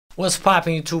What's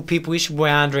poppin', you two people? It's your boy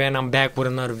Andre and I'm back with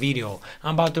another video.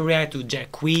 I'm about to react to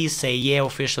Jacquees Say Yeah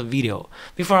official video.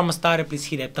 Before I'm gonna start it, please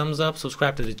hit that thumbs up,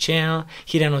 subscribe to the channel,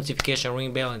 hit that notification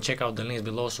ring bell, and check out the links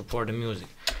below. Support the music.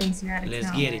 Let's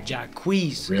get it.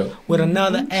 Jacquees with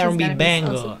another R&B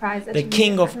banger, the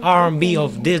king of R&B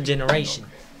of this generation.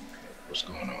 What's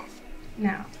going on?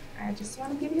 Now, I just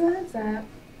want to give you a heads up.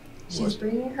 She's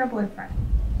bringing her boyfriend.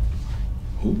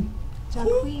 Who?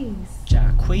 Jacquees.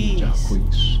 Jacquees.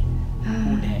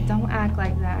 Don't act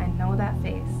like that. I know that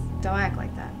face. Don't act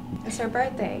like that. It's her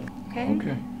birthday, okay?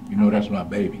 Okay. You know that's my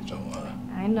baby, so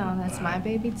I know, that's my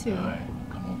baby too. Alright,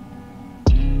 come on.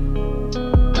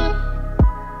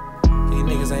 These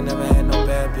niggas ain't never had no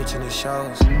bad bitch in these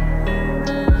shows.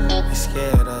 They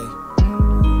scared, I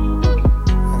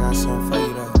got something for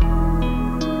you though.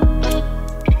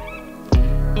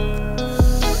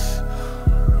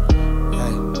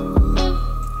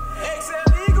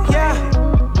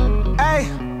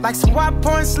 Like some white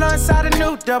points slow inside a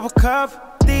new double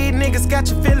cup. These niggas got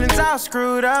your feelings all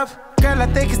screwed up. Girl, I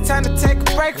think it's time to take a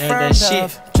break from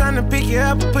love. Tryna pick you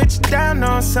up and put you down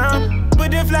on some.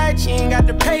 But if like you ain't got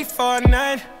to pay for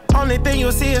nothing, only thing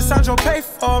you'll see is Sandro pay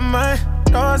for mine.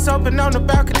 Doors open on the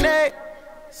balcony,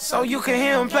 so you can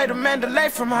hear him play the Mandalay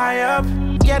from high up.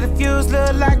 Yeah, the views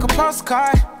look like a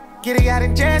postcard. Get it out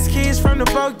in Jacquees from the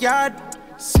boatyard.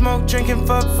 Smoke, drinking,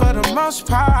 fuck for the most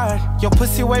part. Your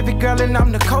pussy wavy girl and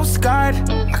I'm the Coast Guard.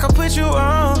 I can put you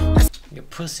on. Your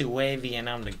pussy wavy and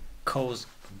I'm the Coast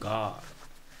Guard.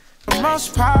 For the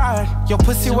most part. Your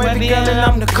pussy wavy girl and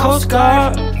I'm the Coast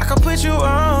Guard. I can put you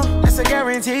on. That's a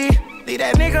guarantee. Leave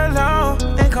that nigga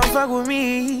alone and come fuck with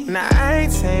me. Now I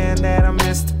ain't saying that I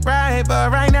missed it right,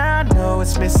 but right now I know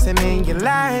it's missing in your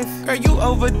life. Girl, you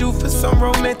overdue for some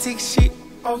romantic shit.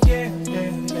 Oh yeah,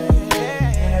 yeah, yeah.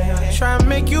 Try and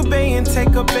make you pay and take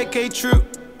a vacay trip.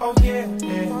 Oh yeah,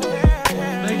 yeah,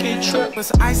 yeah. Vacay trip. Put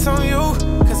some ice on you,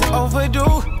 cause it's overdue.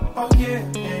 Oh yeah,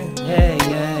 yeah,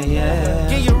 yeah, yeah.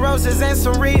 Give you roses and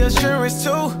some reassurance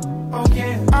too. Oh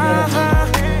yeah,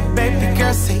 baby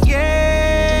girl say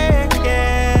yeah,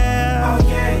 yeah. Oh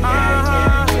yeah,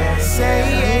 yeah, yeah. Say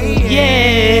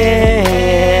yeah,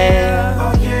 yeah.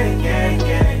 Oh yeah, yeah,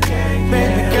 yeah, yeah.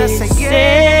 Baby girl say yeah,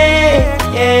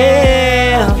 yeah.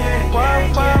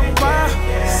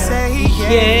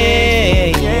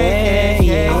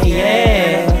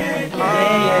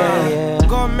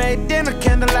 Gourmet dinner,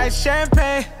 candlelight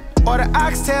champagne, or the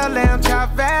oxtail lamb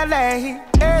chop valet.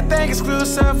 Everything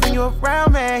exclusive when you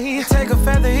around me. Take a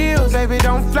feather heels, baby,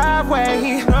 don't fly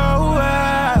away. No,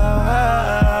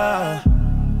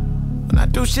 when I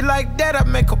do shit like that, I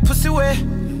make a pussy wet.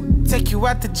 Take you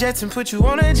out the jets and put you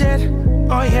on a jet.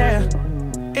 Oh yeah.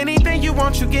 Anything you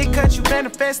want, you get cut, you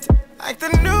manifest it. Like the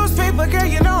newspaper, girl,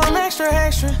 you know I'm extra,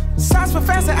 extra. Science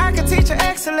professor, I can teach you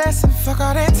excellence. Fuck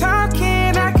all that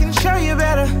talking, I can show you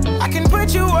better. I can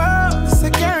put you up, it's a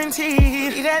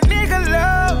guarantee. That nigga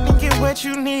love and get what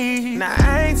you need. Now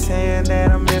I ain't saying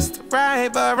that I missed it right,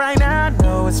 but right now I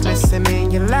know it's missing in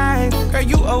your life. Girl,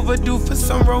 you overdue for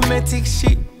some romantic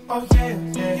shit. Oh yeah,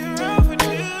 yeah. You're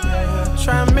overdue. Yeah.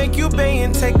 Try and make you pay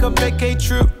and take a vacay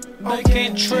trip.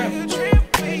 Vacay trip.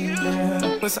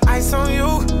 Put some ice on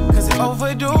you, cause it's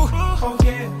overdue. Oh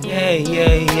yeah, yeah,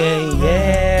 yeah, yeah,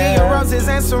 yeah. Give you roses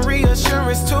and some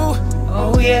reassurance too.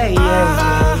 Oh yeah,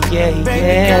 yeah, yeah, yeah, yeah.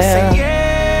 Baby girl say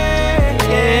yeah,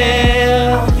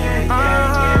 yeah. Oh yeah,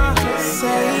 yeah,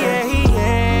 say yeah,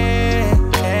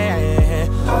 yeah.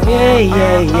 Oh yeah,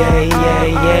 yeah, yeah, yeah,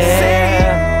 yeah.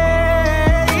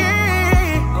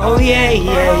 Oh yeah, yeah,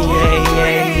 yeah,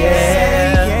 yeah, yeah.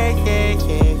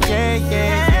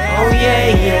 Oh yeah,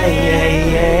 yeah, yeah,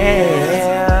 yeah.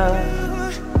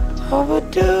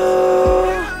 Overdue,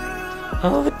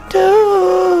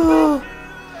 overdue,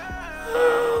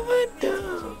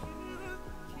 overdue.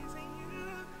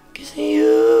 Kissing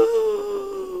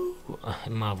you.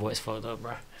 My voice fucked up,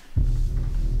 bro.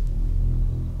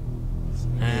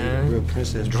 Real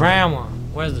princess drama.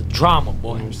 Where's the drama,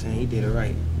 boy? You know what I'm saying? He did it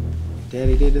right.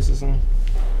 Daddy did this or something?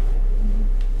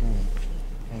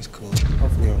 That's cool.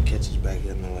 Hopefully he don't catch us back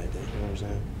here, nothing like that. You know what I'm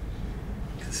saying?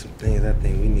 Cause some things I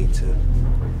think we need to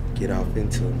get off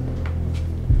into. You know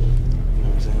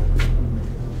what I'm saying?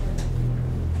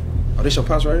 Oh, this your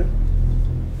pops right here?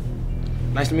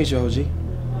 Nice to meet you, OG.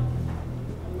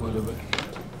 What is it?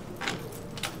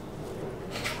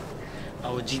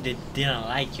 OG that didn't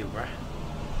like you, bro.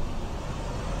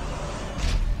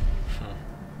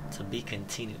 To be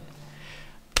continued.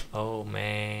 Oh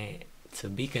man, to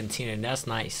be continued. That's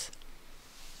nice.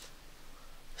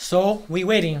 So we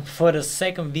waiting for the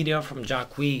second video from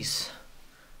Jacquees.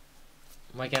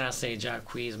 what can I say?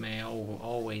 Jacquees, man,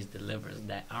 always delivers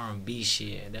that R&B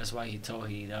shit. That's why he told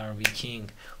he the R&B king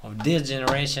of this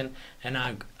generation, and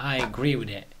I agree with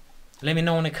that. Let me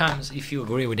know in the comments if you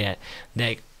agree with that.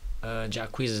 That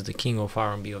Jacquees is the king of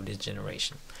R&B of this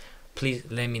generation. Please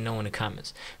let me know in the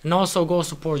comments. And also go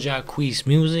support Jacquees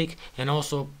music, and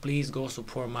also please go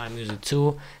support my music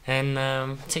too.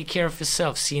 And take care of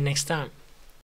yourself. See you next time.